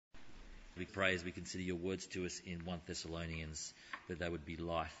we pray as we consider your words to us in 1 Thessalonians, that they would be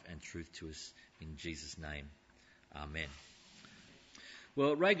life and truth to us in Jesus' name. Amen.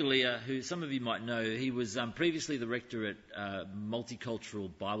 Well, Ray Galea, who some of you might know, he was previously the rector at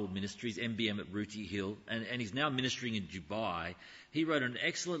Multicultural Bible Ministries, MBM at Rooty Hill, and he's now ministering in Dubai. He wrote an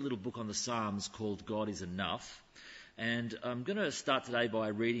excellent little book on the Psalms called God is Enough. And I'm going to start today by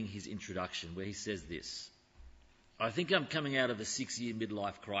reading his introduction, where he says this. I think I'm coming out of a 6-year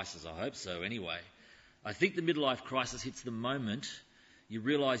midlife crisis. I hope so anyway. I think the midlife crisis hits the moment you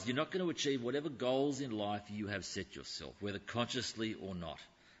realise you're not going to achieve whatever goals in life you have set yourself, whether consciously or not.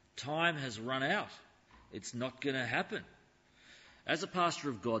 Time has run out. It's not going to happen. As a pastor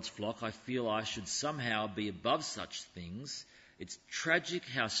of God's flock, I feel I should somehow be above such things. It's tragic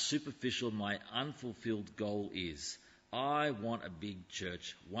how superficial my unfulfilled goal is. I want a big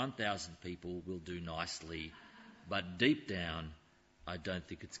church. 1,000 people will do nicely. But deep down, I don't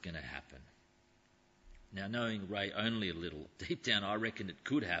think it's going to happen. Now, knowing Ray only a little, deep down I reckon it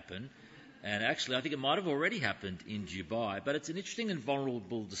could happen. And actually, I think it might have already happened in Dubai. But it's an interesting and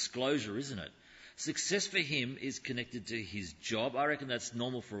vulnerable disclosure, isn't it? Success for him is connected to his job. I reckon that's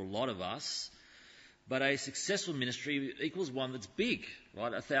normal for a lot of us. But a successful ministry equals one that's big,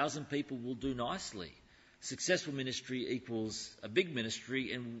 right? 1,000 people will do nicely. Successful ministry equals a big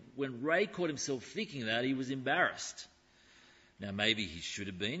ministry. And when Ray caught himself thinking that, he was embarrassed. Now, maybe he should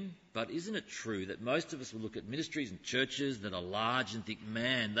have been, but isn't it true that most of us will look at ministries and churches that are large and think,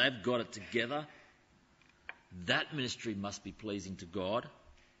 man, they've got it together. That ministry must be pleasing to God.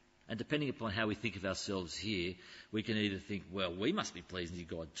 And depending upon how we think of ourselves here, we can either think, well, we must be pleasing to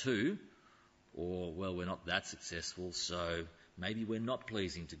God too, or, well, we're not that successful, so maybe we're not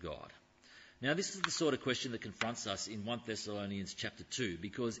pleasing to God. Now, this is the sort of question that confronts us in 1 Thessalonians chapter 2,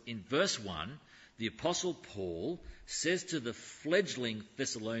 because in verse 1, the Apostle Paul says to the fledgling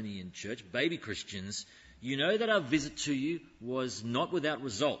Thessalonian church, baby Christians, you know that our visit to you was not without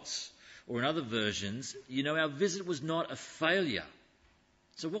results. Or in other versions, you know our visit was not a failure.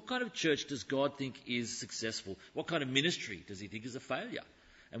 So what kind of church does God think is successful? What kind of ministry does he think is a failure?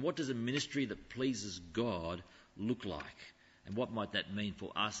 And what does a ministry that pleases God look like? And what might that mean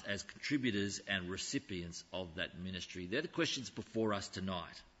for us as contributors and recipients of that ministry? They're the questions before us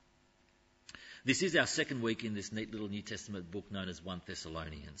tonight. This is our second week in this neat little New Testament book known as 1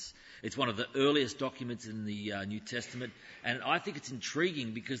 Thessalonians. It's one of the earliest documents in the New Testament, and I think it's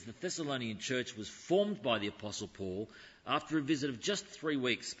intriguing because the Thessalonian church was formed by the Apostle Paul after a visit of just 3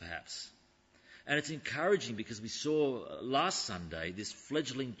 weeks, perhaps. And it's encouraging because we saw last Sunday this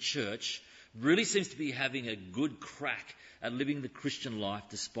fledgling church really seems to be having a good crack at living the Christian life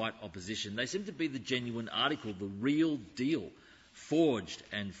despite opposition. They seem to be the genuine article, the real deal, forged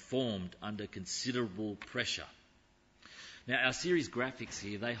and formed under considerable pressure. Now, our series graphics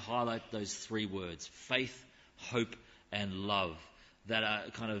here, they highlight those 3 words, faith, hope, and love, that are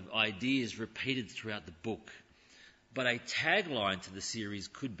kind of ideas repeated throughout the book. But a tagline to the series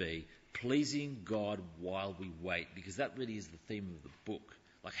could be, pleasing God while we wait, because that really is the theme of the book.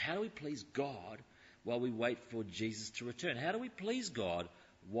 Like, how do we please God while we wait for Jesus to return? How do we please God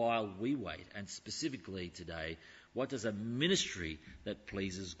while we wait? And specifically today, what does a ministry that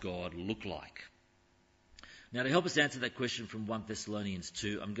pleases God look like? Now, to help us answer that question from 1 Thessalonians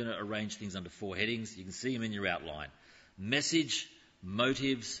 2, I'm going to arrange things under 4 headings. You can see them in your outline. Message,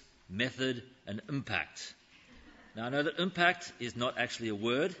 motives, method, and impact. Now, I know that impact is not actually a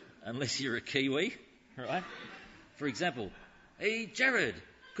word, unless you're a Kiwi, right? For example, hey, Jared,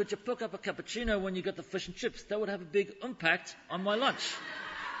 could you pick up a cappuccino when you got the fish and chips? That would have a big impact on my lunch.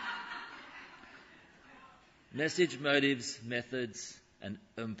 Message, motives, methods, and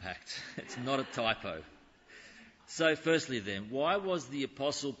impact. It's not a typo. So firstly then, why was the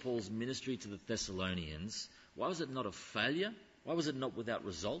Apostle Paul's ministry to the Thessalonians, why was it not a failure? Why was it not without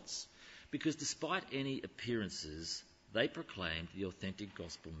results? Because despite any appearances, they proclaimed the authentic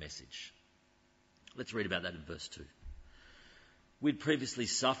gospel message. Let's read about that in verse 2. We'd previously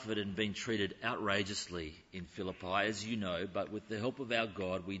suffered and been treated outrageously in Philippi, as you know, but with the help of our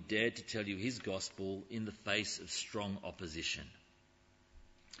God, we dared to tell you his gospel in the face of strong opposition.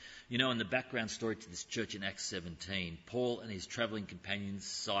 You know, in the background story to this church in Acts 17, Paul and his travelling companions,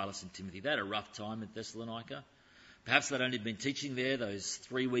 Silas and Timothy, they had a rough time in Thessalonica. Perhaps they'd only been teaching there those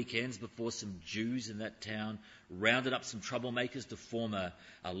 3 weekends before some Jews in that town rounded up some troublemakers to form a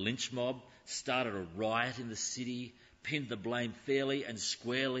lynch mob, started a riot in the city, pinned the blame fairly and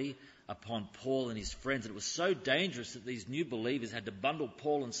squarely upon Paul and his friends. And it was so dangerous that these new believers had to bundle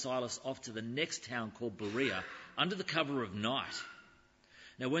Paul and Silas off to the next town called Berea under the cover of night.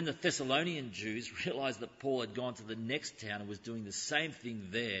 Now, when the Thessalonian Jews realised that Paul had gone to the next town and was doing the same thing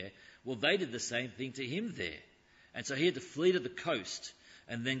there, well, they did the same thing to him there. And so he had to flee to the coast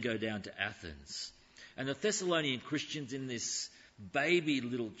and then go down to Athens. And the Thessalonian Christians in this baby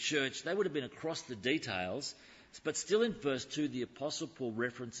little church, they would have been across the details, but still in verse 2, the Apostle Paul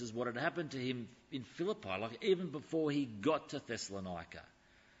references what had happened to him in Philippi, like even before he got to Thessalonica.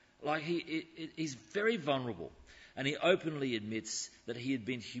 Like he's very vulnerable, and he openly admits that he had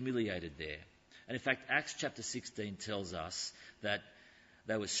been humiliated there. And in fact, Acts chapter 16 tells us that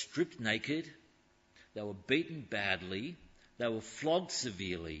they were stripped naked, they were beaten badly, they were flogged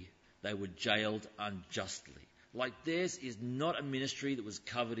severely, they were jailed unjustly. Like theirs is not a ministry that was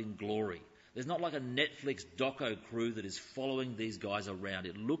covered in glory. There's not like a Netflix doco crew that is following these guys around.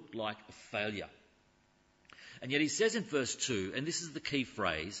 It looked like a failure. And yet he says in verse 2, and this is the key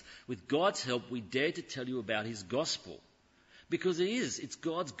phrase, with God's help we dare to tell you about his gospel. Because it's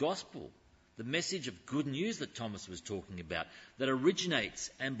God's gospel. The message of good news that Thomas was talking about, that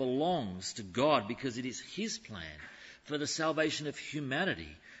originates and belongs to God because it is his plan for the salvation of humanity,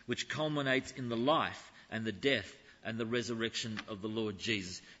 which culminates in the life and the death and the resurrection of the Lord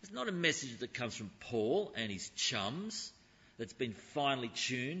Jesus. It's not a message that comes from Paul and his chums, that's been finely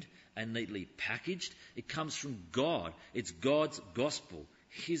tuned and neatly packaged. It comes from God. It's God's gospel,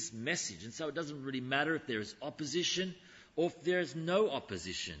 his message. And so it doesn't really matter if there is opposition or if there is no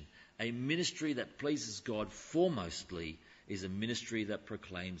opposition. A ministry that pleases God foremostly is a ministry that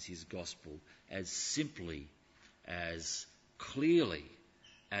proclaims his gospel as simply, as clearly,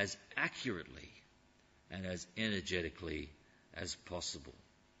 as accurately, and as energetically as possible.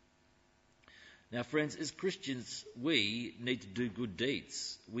 Now, friends, as Christians, we need to do good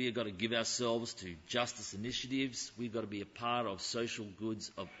deeds. We have got to give ourselves to justice initiatives. We've got to be a part of social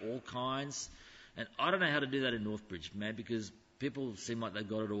goods of all kinds. And I don't know how to do that in Northbridge, man, because people seem like they've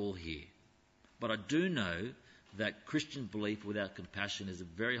got it all here. But I do know that Christian belief without compassion is a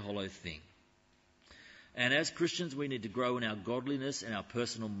very hollow thing. And as Christians, we need to grow in our godliness and our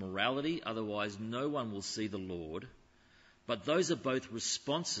personal morality, otherwise no one will see the Lord. But those are both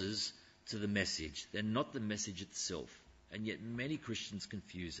responses to the message. They're not the message itself, and yet many Christians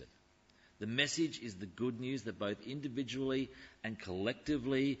confuse it. The message is the good news that both individually and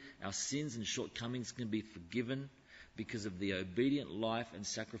collectively our sins and shortcomings can be forgiven because of the obedient life and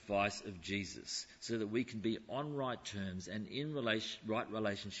sacrifice of Jesus, so that we can be on right terms and in right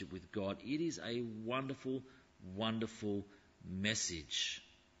relationship with God. It is a wonderful, wonderful message.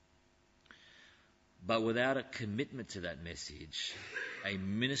 But without a commitment to that message, a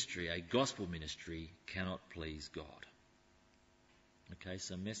ministry, a gospel ministry, cannot please God. Okay,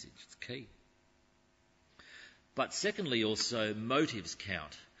 so message, it's key. But secondly, also, motives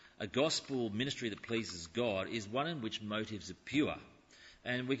count. A gospel ministry that pleases God is one in which motives are pure.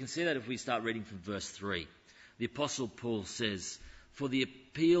 And we can see that if we start reading from verse 3. The Apostle Paul says, "For the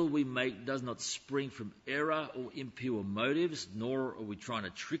appeal we make does not spring from error or impure motives, nor are we trying to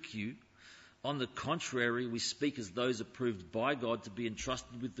trick you. On the contrary, we speak as those approved by God to be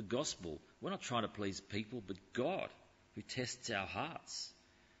entrusted with the gospel." We're not trying to please people, but God, who tests our hearts.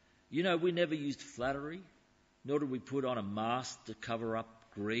 You know, we never used flattery, nor did we put on a mask to cover up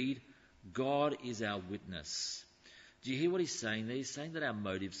greed. God is our witness. Do you hear what he's saying there? He's saying that our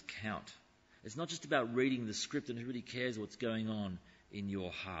motives count. It's not just about reading the script and who really cares what's going on in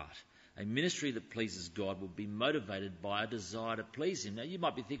your heart. A ministry that pleases God will be motivated by a desire to please him. Now, you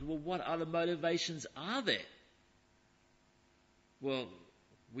might be thinking, well, what other motivations are there? Well,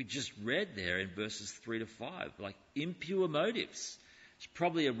 we just read there in verses 3 to 5, like impure motives. It's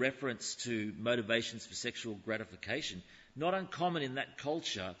probably a reference to motivations for sexual gratification. Not uncommon in that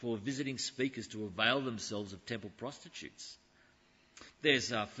culture for visiting speakers to avail themselves of temple prostitutes.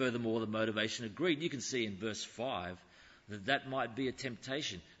 There's furthermore the motivation of greed. You can see in verse 5 that might be a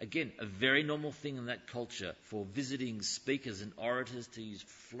temptation. Again, a very normal thing in that culture for visiting speakers and orators to use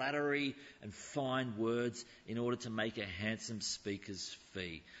flattery and fine words in order to make a handsome speaker's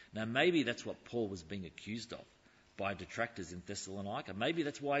fee. Now, maybe that's what Paul was being accused of by detractors in Thessalonica. Maybe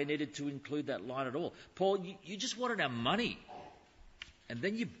that's why he needed to include that line at all. Paul, you just wanted our money, and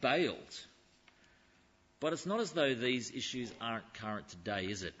then you bailed. But it's not as though these issues aren't current today,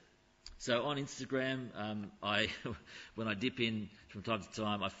 is it? So on Instagram, when I dip in from time to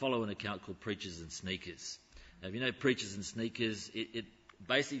time, I follow an account called Preachers and Sneakers. Now, if you know Preachers and Sneakers, it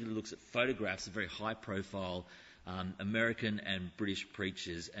basically looks at photographs of very high-profile American and British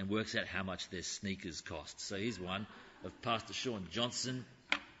preachers and works out how much their sneakers cost. So here's one of Pastor Sean Johnson.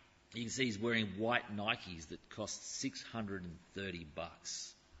 You can see he's wearing white Nikes that cost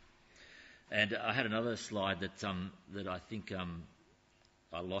 $630. And I had another slide that I think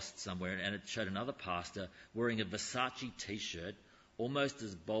I lost somewhere, and it showed another pastor wearing a Versace T-shirt, almost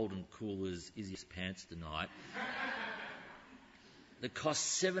as bold and cool as Izzy's pants tonight, that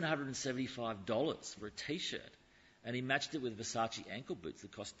cost $775 for a T-shirt. And he matched it with Versace ankle boots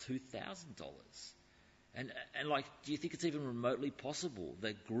that cost $2,000. And do you think it's even remotely possible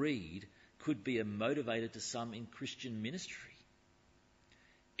that greed could be a motivator to some in Christian ministry?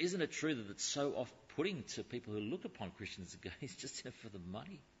 Isn't it true that it's so off-putting to people who look upon Christians as he's just in it for the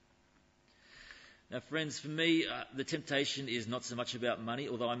money? Now, friends, for me, the temptation is not so much about money,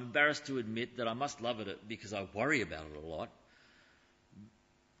 although I'm embarrassed to admit that I must love it because I worry about it a lot.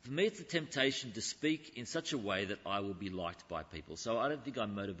 For me, it's the temptation to speak in such a way that I will be liked by people. So I don't think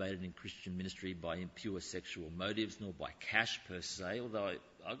I'm motivated in Christian ministry by impure sexual motives, nor by cash per se, although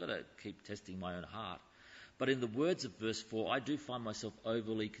I've got to keep testing my own heart. But in the words of verse 4, I do find myself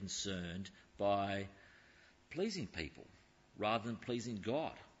overly concerned by pleasing people rather than pleasing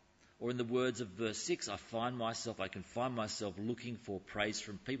God. Or in the words of verse 6, I can find myself looking for praise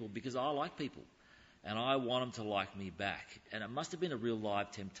from people because I like people. And I want them to like me back. And it must have been a real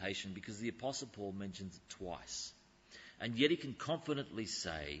live temptation because the Apostle Paul mentions it twice. And yet he can confidently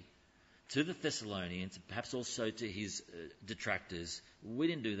say to the Thessalonians, perhaps also to his detractors, we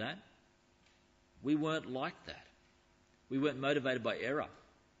didn't do that. We weren't like that. We weren't motivated by error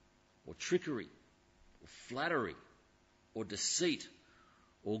or trickery or flattery or deceit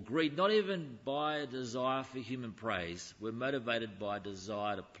or greed, not even by a desire for human praise. We're motivated by a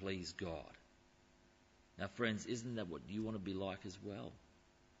desire to please God. Now, friends, isn't that what you want to be like as well?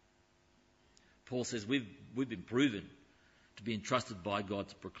 Paul says we've been proven to be entrusted by God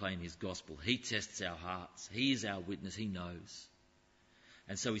to proclaim his gospel. He tests our hearts. He is our witness. He knows.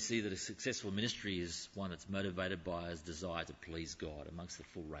 And so we see that a successful ministry is one that's motivated by his desire to please God amongst the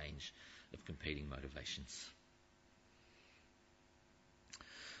full range of competing motivations.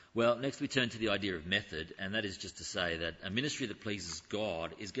 Well, next we turn to the idea of method, and that is just to say that a ministry that pleases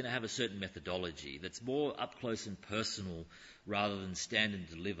God is going to have a certain methodology that's more up close and personal rather than stand and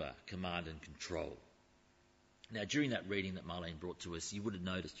deliver, command and control. Now, during that reading that Marlene brought to us, you would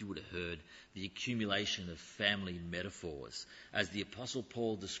have heard the accumulation of family metaphors as the Apostle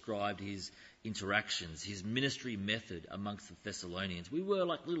Paul described his interactions, his ministry method amongst the Thessalonians. We were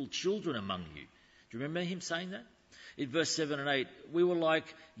like little children among you. Do you remember him saying that? In verse 7 and 8, we were like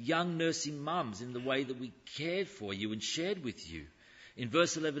young nursing mums in the way that we cared for you and shared with you. In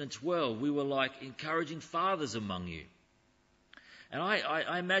verse 11 and 12, we were like encouraging fathers among you. And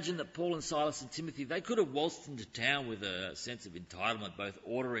I imagine that Paul and Silas and Timothy, they could have waltzed into town with a sense of entitlement, both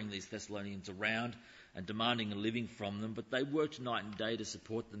ordering these Thessalonians around and demanding a living from them, but they worked night and day to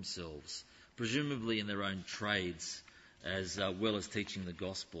support themselves, presumably in their own trades, as well as teaching the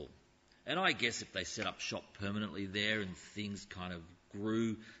gospel. And I guess if they set up shop permanently there and things kind of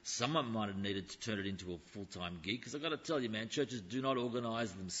grew, someone might have needed to turn it into a full-time gig, because I've got to tell you, man, churches do not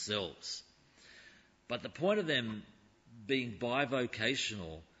organise themselves. But the point of them being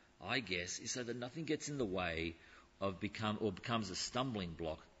bivocational, I guess, is so that nothing gets in the way of becomes a stumbling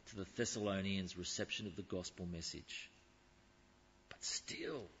block to the Thessalonians' reception of the gospel message. But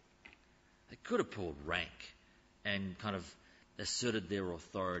still, they could have pulled rank and kind of asserted their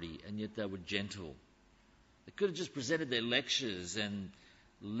authority, and yet they were gentle. They could have just presented their lectures and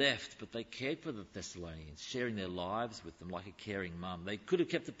left, but they cared for the Thessalonians, sharing their lives with them like a caring mum. They could have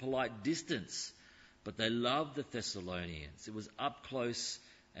kept a polite distance, but they loved the Thessalonians. It was up close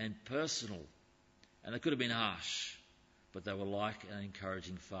and personal. And they could have been harsh, but they were like an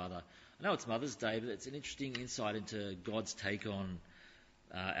encouraging father. I know it's Mother's Day, but it's an interesting insight into God's take on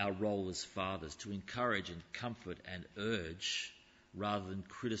our role as fathers, to encourage and comfort and urge rather than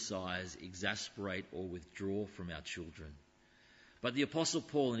criticise, exasperate or withdraw from our children. But the Apostle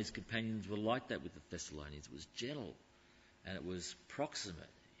Paul and his companions were like that with the Thessalonians. It was gentle and it was proximate.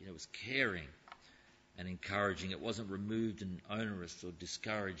 It was caring and encouraging. It wasn't removed and onerous or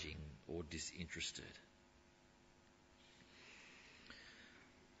discouraging or disinterested.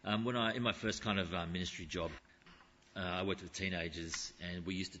 In my first kind of ministry job, I worked with teenagers, and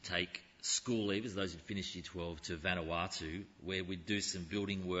we used to take school leavers, those who'd finished Year 12, to Vanuatu, where we'd do some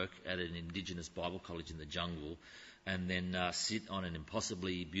building work at an Indigenous Bible college in the jungle, and then sit on an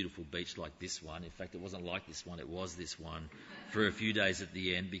impossibly beautiful beach like this one. In fact, it wasn't like this one, it was this one, for a few days at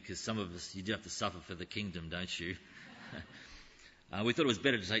the end, because some of us, you do have to suffer for the kingdom, don't you? We thought it was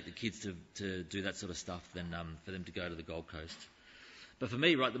better to take the kids to do that sort of stuff than for them to go to the Gold Coast. But for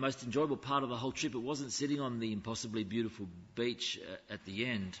me, right, the most enjoyable part of the whole trip, it wasn't sitting on the impossibly beautiful beach at the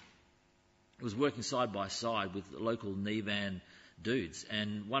end. It was working side by side with local Nivan dudes.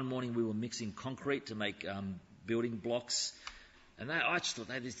 And one morning we were mixing concrete to make building blocks And I just thought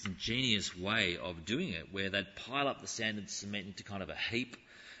they had this ingenious way of doing it, where they'd pile up the sand and cement into kind of a heap,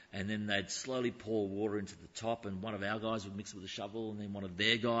 and then they'd slowly pour water into the top, and one of our guys would mix it with a shovel, and then one of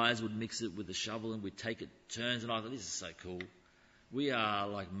their guys would mix it with a shovel, and we'd take it turns. And I thought, this is so cool. We are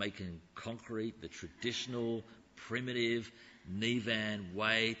like making concrete the traditional, primitive, Nevan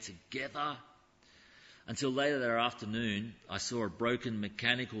way together. Until later that afternoon, I saw a broken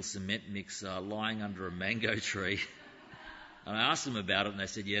mechanical cement mixer lying under a mango tree. And I asked them about it, and they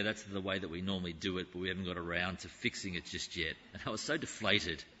said, yeah, that's the way that we normally do it, but we haven't got around to fixing it just yet. And I was so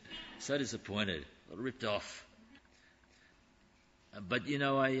deflated, so disappointed, ripped off. But,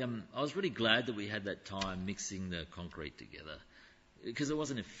 I was really glad that we had that time mixing the concrete together, because it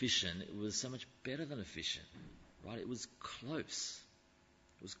wasn't efficient. It was so much better than efficient, right? It was close.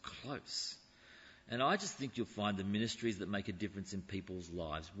 It was close. And I just think you'll find the ministries that make a difference in people's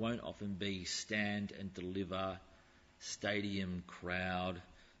lives won't often be stand and deliver, stadium crowd,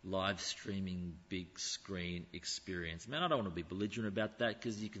 live streaming, big screen experience. Man, I don't want to be belligerent about that,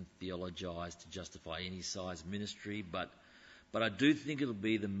 because you can theologise to justify any size ministry, but I do think it'll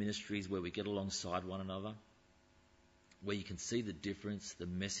be the ministries where we get alongside one another, where you can see the difference the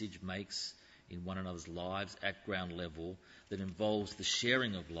message makes in one another's lives at ground level, that involves the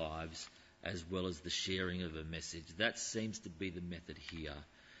sharing of lives as well as the sharing of a message. That seems to be the method here,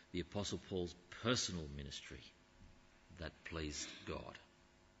 the Apostle Paul's personal ministry that pleased God.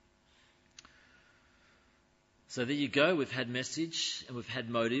 So there you go. We've had message, and we've had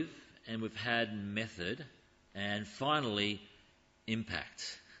motive, and we've had method, and finally,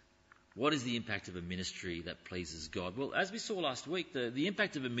 impact. What is the impact of a ministry that pleases God? Well, as we saw last week, the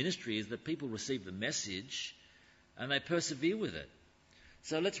impact of a ministry is that people receive the message and they persevere with it.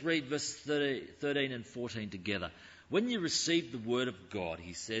 So let's read verses 13 and 14 together. When you received the word of God,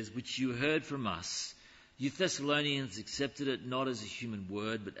 he says, which you heard from us, you Thessalonians accepted it not as a human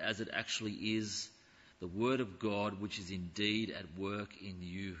word, but as it actually is, the word of God, which is indeed at work in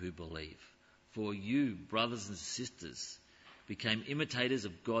you who believe. For you, brothers and sisters, became imitators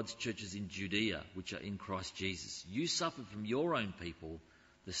of God's churches in Judea, which are in Christ Jesus. You suffered from your own people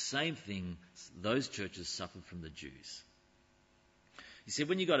the same thing those churches suffered from the Jews. You see,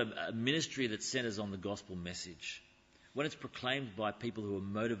 when you've got a ministry that centres on the gospel message, when it's proclaimed by people who are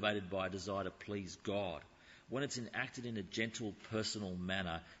motivated by a desire to please God, when it's enacted in a gentle, personal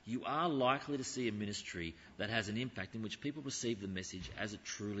manner, you are likely to see a ministry that has an impact in which people receive the message as it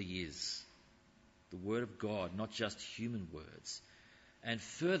truly is. The word of God, not just human words. And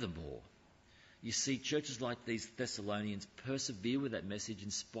furthermore, you see churches like these Thessalonians persevere with that message in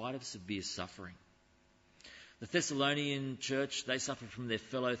spite of severe suffering. The Thessalonian church, they suffered from their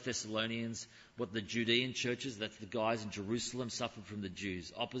fellow Thessalonians. What the Judean churches, that's the guys in Jerusalem, suffered from the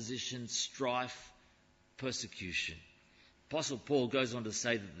Jews. Opposition, strife, persecution. Apostle Paul goes on to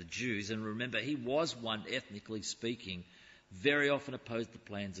say that the Jews, and remember he was one ethnically speaking, very often opposed the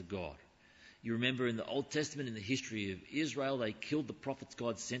plans of God. You remember in the Old Testament, in the history of Israel, they killed the prophets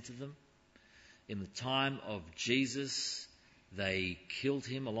God sent to them. In the time of Jesus, they killed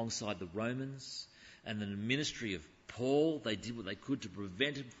him alongside the Romans. And in the ministry of Paul, they did what they could to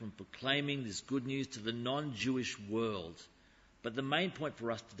prevent him from proclaiming this good news to the non-Jewish world. But the main point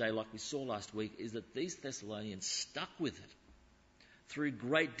for us today, like we saw last week, is that these Thessalonians stuck with it through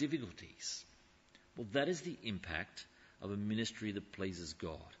great difficulties. Well, that is the impact of a ministry that pleases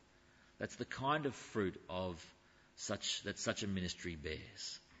God. That's the kind of fruit that such a ministry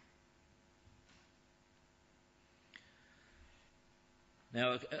bears.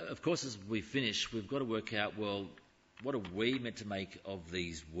 Now, of course, as we finish, we've got to work out, well, what are we meant to make of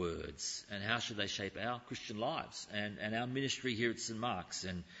these words, and how should they shape our Christian lives and our ministry here at St. Mark's?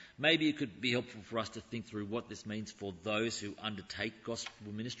 And maybe it could be helpful for us to think through what this means for those who undertake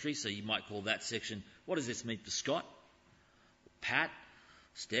gospel ministry. So you might call that section, what does this mean for Scott, Pat,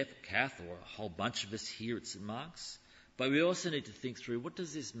 Steph, Kath, or a whole bunch of us here at St. Mark's? But we also need to think through, what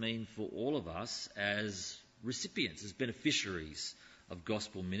does this mean for all of us as recipients, as beneficiaries of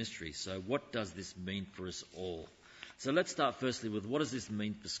gospel ministry? So what does this mean for us all? So let's start firstly with, what does this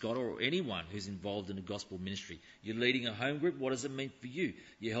mean for Scott or anyone who's involved in a gospel ministry? You're leading a home group, what does it mean for you?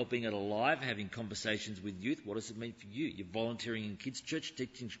 You're helping at Alive, having conversations with youth, what does it mean for you? You're volunteering in kids' church,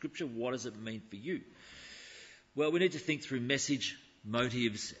 teaching scripture, what does it mean for you? Well, we need to think through message,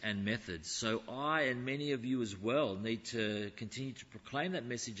 motives and methods. So I and many of you as well need to continue to proclaim that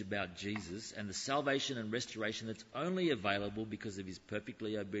message about Jesus and the salvation and restoration that's only available because of his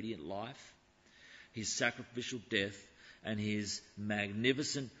perfectly obedient life, his sacrificial death, and his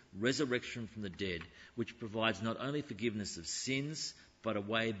magnificent resurrection from the dead, which provides not only forgiveness of sins, but a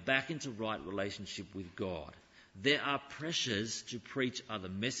way back into right relationship with God. There are pressures to preach other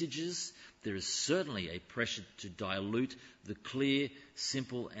messages. There is certainly a pressure to dilute the clear,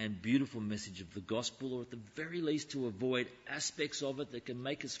 simple and beautiful message of the gospel, or at the very least to avoid aspects of it that can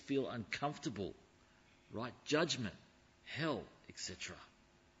make us feel uncomfortable, right? Judgment, hell, etc.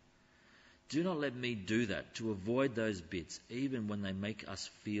 Do not let me do that, to avoid those bits, even when they make us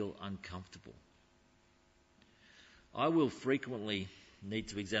feel uncomfortable. I will frequently need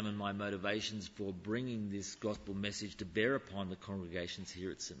to examine my motivations for bringing this gospel message to bear upon the congregations here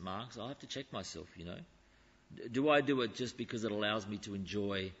at St. Mark's. I have to check myself, Do I do it just because it allows me to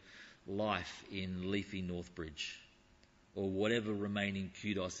enjoy life in leafy Northbridge, or whatever remaining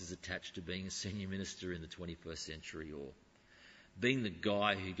kudos is attached to being a senior minister in the 21st century, or being the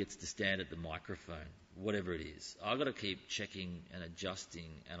guy who gets to stand at the microphone, whatever it is? I've got to keep checking and adjusting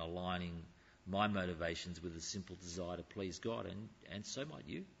and aligning my motivations with a simple desire to please God, and so might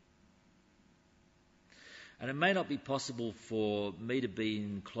you. And it may not be possible for me to be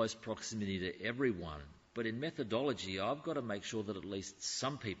in close proximity to everyone, but in methodology, I've got to make sure that at least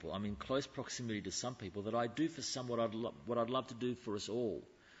some people, I'm in close proximity to some people, that I do for some what I'd love to do for us all,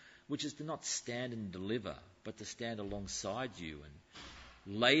 which is to not stand and deliver, but to stand alongside you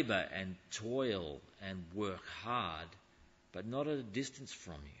and labour and toil and work hard, but not at a distance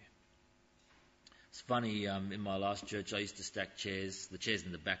from you. It's funny, in my last church I used to stack the chairs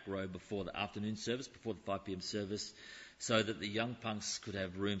in the back row before the afternoon service, before the 5 p.m. service, so that the young punks could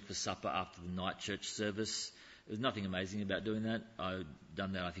have room for supper after the night church service. There was nothing amazing about doing that. I've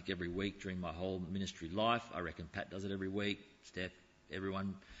done that, I think, every week during my whole ministry life. I reckon Pat does it every week, Steph,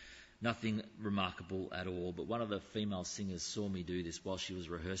 everyone. Nothing remarkable at all. But one of the female singers saw me do this while she was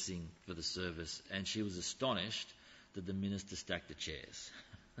rehearsing for the service, and she was astonished that the minister stacked the chairs.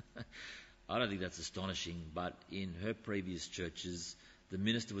 I don't think that's astonishing, but in her previous churches, the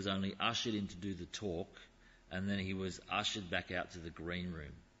minister was only ushered in to do the talk, and then he was ushered back out to the green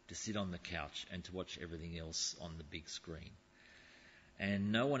room to sit on the couch and to watch everything else on the big screen.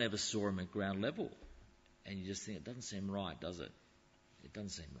 And no one ever saw him at ground level. And you just think, it doesn't seem right, does it? It doesn't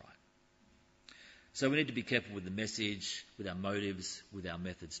seem right. So we need to be careful with the message, with our motives, with our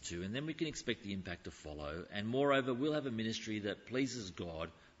methods too, and then we can expect the impact to follow. And moreover, we'll have a ministry that pleases God,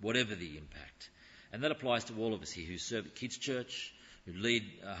 whatever the impact. And that applies to all of us here who serve at kids' church, who lead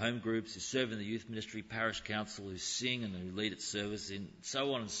home groups, who serve in the youth ministry, parish council, who sing and who lead at service, and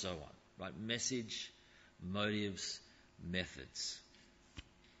so on and so on. Right? Message, motives, methods.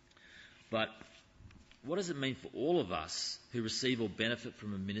 But what does it mean for all of us who receive or benefit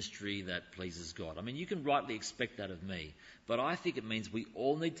from a ministry that pleases God? I mean, you can rightly expect that of me, but I think it means we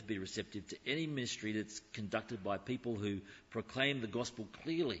all need to be receptive to any ministry that's conducted by people who proclaim the gospel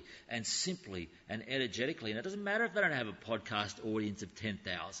clearly and simply and energetically. And it doesn't matter if they don't have a podcast audience of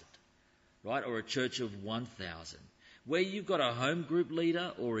 10,000, right, or a church of 1,000. Where you've got a home group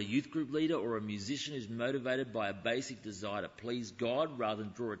leader or a youth group leader or a musician who's motivated by a basic desire to please God rather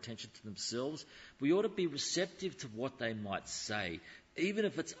than draw attention to themselves, we ought to be receptive to what they might say, even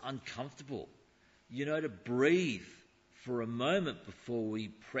if it's uncomfortable. To breathe for a moment before we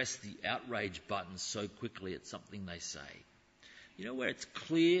press the outrage button so quickly at something they say. Where it's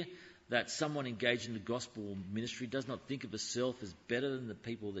clear that someone engaged in the gospel ministry does not think of herself as better than the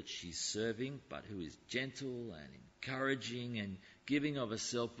people that she's serving, but who is gentle and encouraging and giving of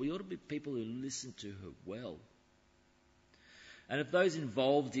herself. We ought to be people who listen to her well. And if those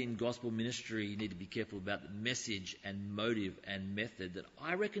involved in gospel ministry need to be careful about the message and motive and method, that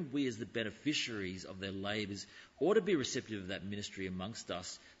I reckon we as the beneficiaries of their labours ought to be receptive of that ministry amongst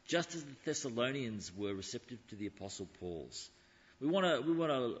us, just as the Thessalonians were receptive to the Apostle Paul's. We want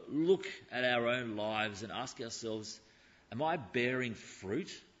to look at our own lives and ask ourselves, am I bearing fruit?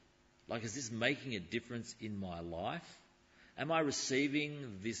 Is this making a difference in my life? Am I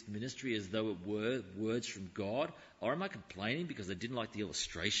receiving this ministry as though it were words from God? Or am I complaining because I didn't like the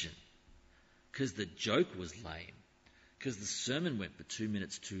illustration? Because the joke was lame? Because the sermon went for 2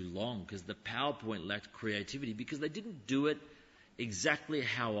 minutes too long? Because the PowerPoint lacked creativity? Because they didn't do it exactly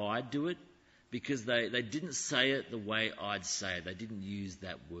how I do it? Because they didn't say it the way I'd say it. They didn't use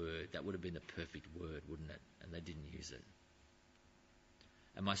that word. That would have been the perfect word, wouldn't it? And they didn't use it.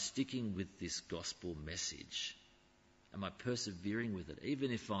 Am I sticking with this gospel message? Am I persevering with it, even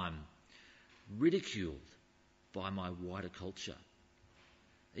if I'm ridiculed by my wider culture?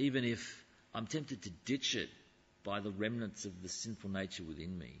 Even if I'm tempted to ditch it by the remnants of the sinful nature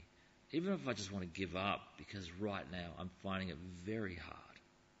within me? Even if I just want to give up because right now I'm finding it very hard?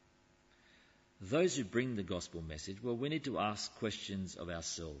 Those who bring the gospel message, well, we need to ask questions of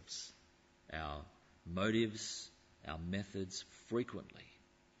ourselves, our motives, our methods frequently.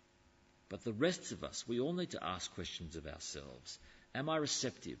 But the rest of us, we all need to ask questions of ourselves. Am I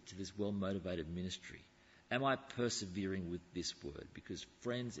receptive to this well-motivated ministry? Am I persevering with this word? Because,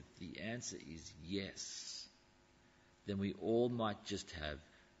 friends, if the answer is yes, then we all might just have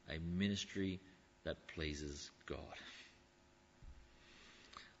a ministry that pleases God.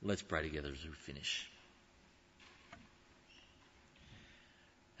 Let's pray together as we finish.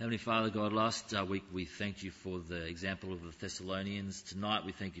 Heavenly Father, God, last week we thanked you for the example of the Thessalonians. Tonight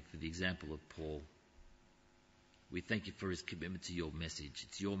we thank you for the example of Paul. We thank you for his commitment to your message.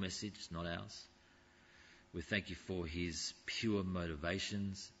 It's your message, it's not ours. We thank you for his pure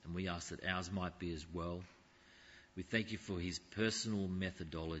motivations, and we ask that ours might be as well. We thank you for his personal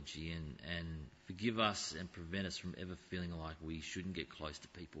methodology, and forgive us and prevent us from ever feeling like we shouldn't get close to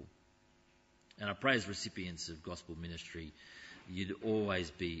people. And I pray as recipients of gospel ministry, you'd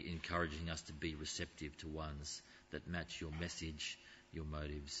always be encouraging us to be receptive to ones that match your message, your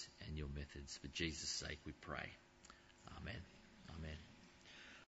motives, and your methods. For Jesus' sake we pray. Amen.